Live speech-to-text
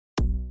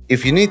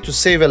If you need to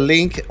save a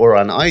link or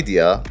an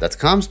idea that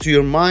comes to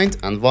your mind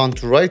and want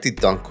to write it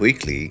down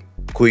quickly,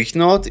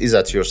 QuickNote is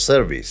at your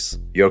service.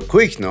 Your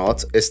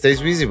QuickNote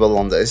stays visible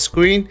on the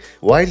screen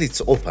while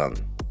it's open,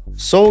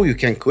 so you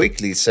can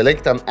quickly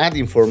select and add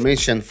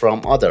information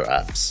from other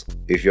apps.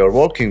 If you're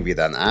working with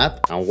an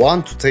app and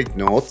want to take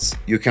notes,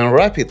 you can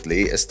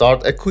rapidly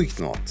start a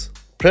QuickNote.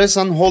 Press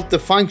and hold the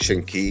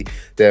function key,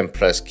 then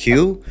press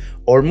Q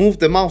or move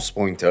the mouse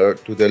pointer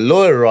to the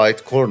lower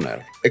right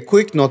corner. A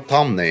QuickNote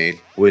thumbnail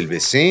will be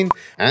seen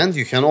and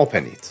you can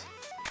open it.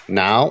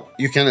 Now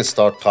you can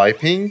start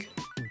typing,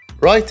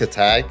 write a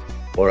tag,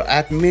 or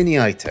add many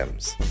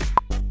items.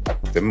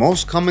 The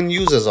most common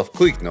uses of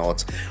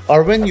QuickNote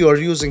are when you are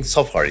using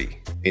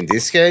Safari. In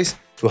this case,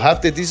 to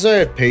have the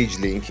desired page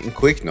link in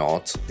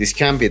QuickNote, this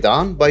can be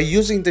done by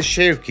using the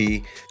Share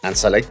key and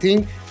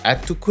selecting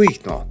Add to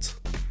QuickNote.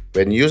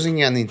 When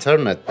using an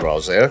internet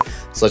browser,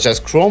 such as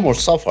Chrome or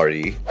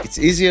Safari, it's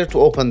easier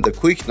to open the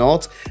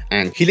QuickNote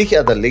and click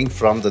Add a link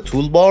from the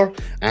toolbar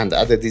and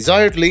add a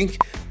desired link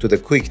to the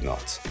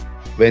QuickNote.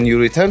 When you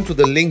return to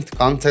the linked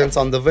content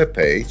on the web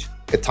page,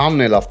 a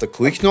thumbnail of the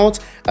QuickNote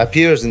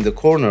appears in the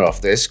corner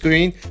of the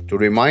screen to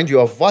remind you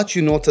of what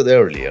you noted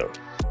earlier.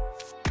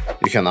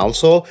 You can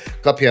also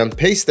copy and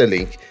paste the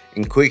link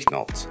in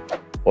QuickNote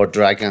or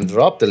drag and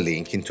drop the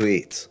link into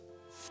it.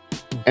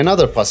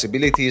 Another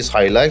possibility is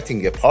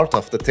highlighting a part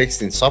of the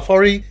text in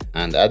Safari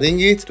and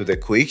adding it to the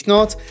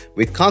QuickNote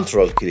with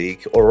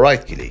Ctrl-click or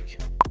right-click.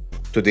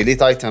 To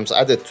delete items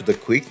added to the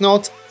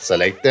QuickNote,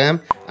 select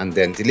them and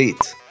then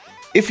delete.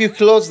 If you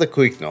close the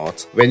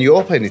QuickNote, when you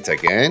open it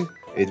again,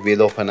 it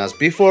will open as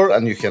before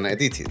and you can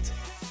edit it.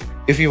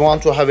 If you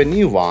want to have a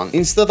new one,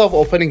 instead of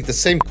opening the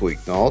same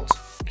QuickNote,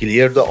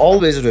 clear the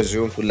Always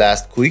Resume to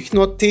Last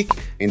QuickNote tick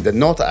in the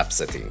Note app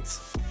settings.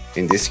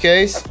 In this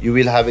case, you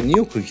will have a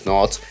new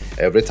QuickNote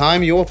every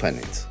time you open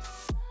it.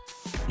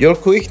 Your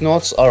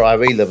QuickNotes are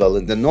available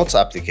in the Notes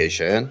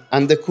application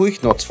and the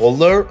QuickNotes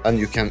folder, and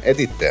you can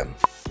edit them.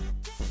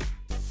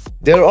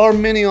 There are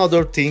many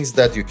other things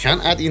that you can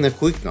add in a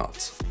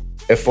QuickNote.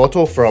 A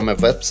photo from a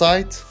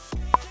website,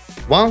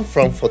 one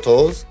from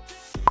Photos,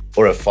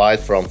 or a file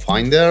from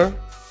Finder,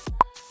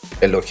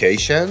 a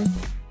location,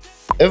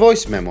 a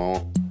voice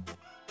memo,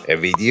 a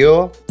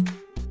video,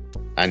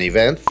 an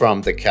event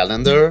from the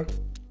calendar,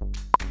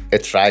 a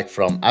track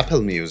from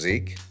Apple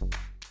Music,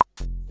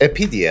 a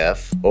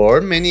PDF, or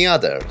many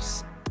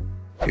others.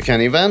 You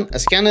can even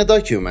scan a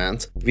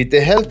document with the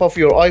help of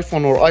your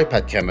iPhone or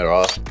iPad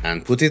camera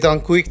and put it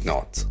on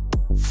QuickNote.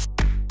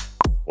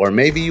 Or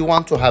maybe you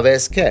want to have a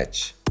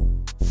sketch.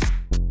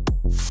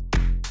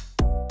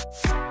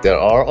 There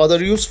are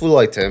other useful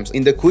items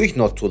in the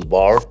QuickNote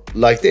toolbar,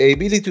 like the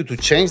ability to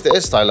change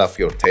the style of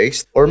your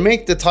text or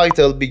make the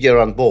title bigger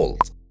and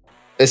bold,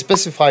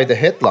 specify the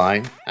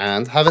headline,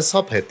 and have a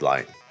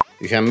subheadline.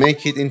 You can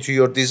make it into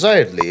your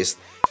desired list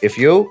if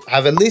you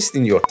have a list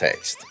in your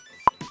text.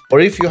 Or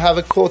if you have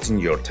a quote in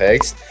your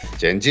text,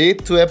 change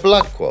it to a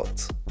blog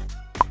quote.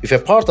 If a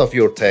part of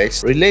your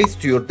text relates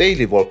to your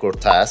daily work or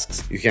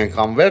tasks, you can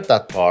convert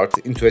that part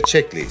into a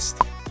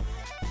checklist.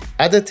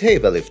 Add a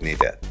table if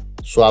needed,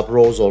 swap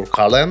rows or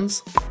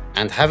columns,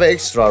 and have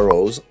extra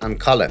rows and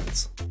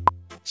columns.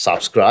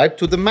 Subscribe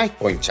to the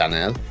MacPoint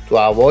channel to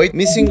avoid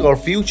missing our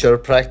future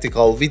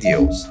practical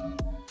videos.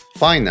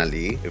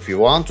 Finally, if you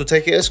want to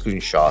take a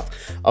screenshot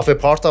of a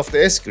part of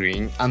the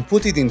screen and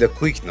put it in the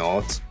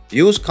QuickNote,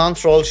 use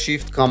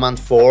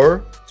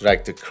Ctrl-Shift-Command-4,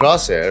 drag the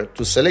crosshair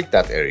to select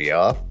that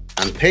area,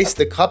 and paste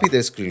the copied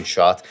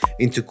screenshot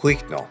into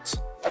QuickNote.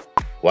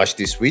 Watch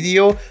this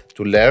video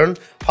to learn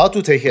how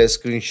to take a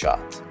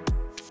screenshot.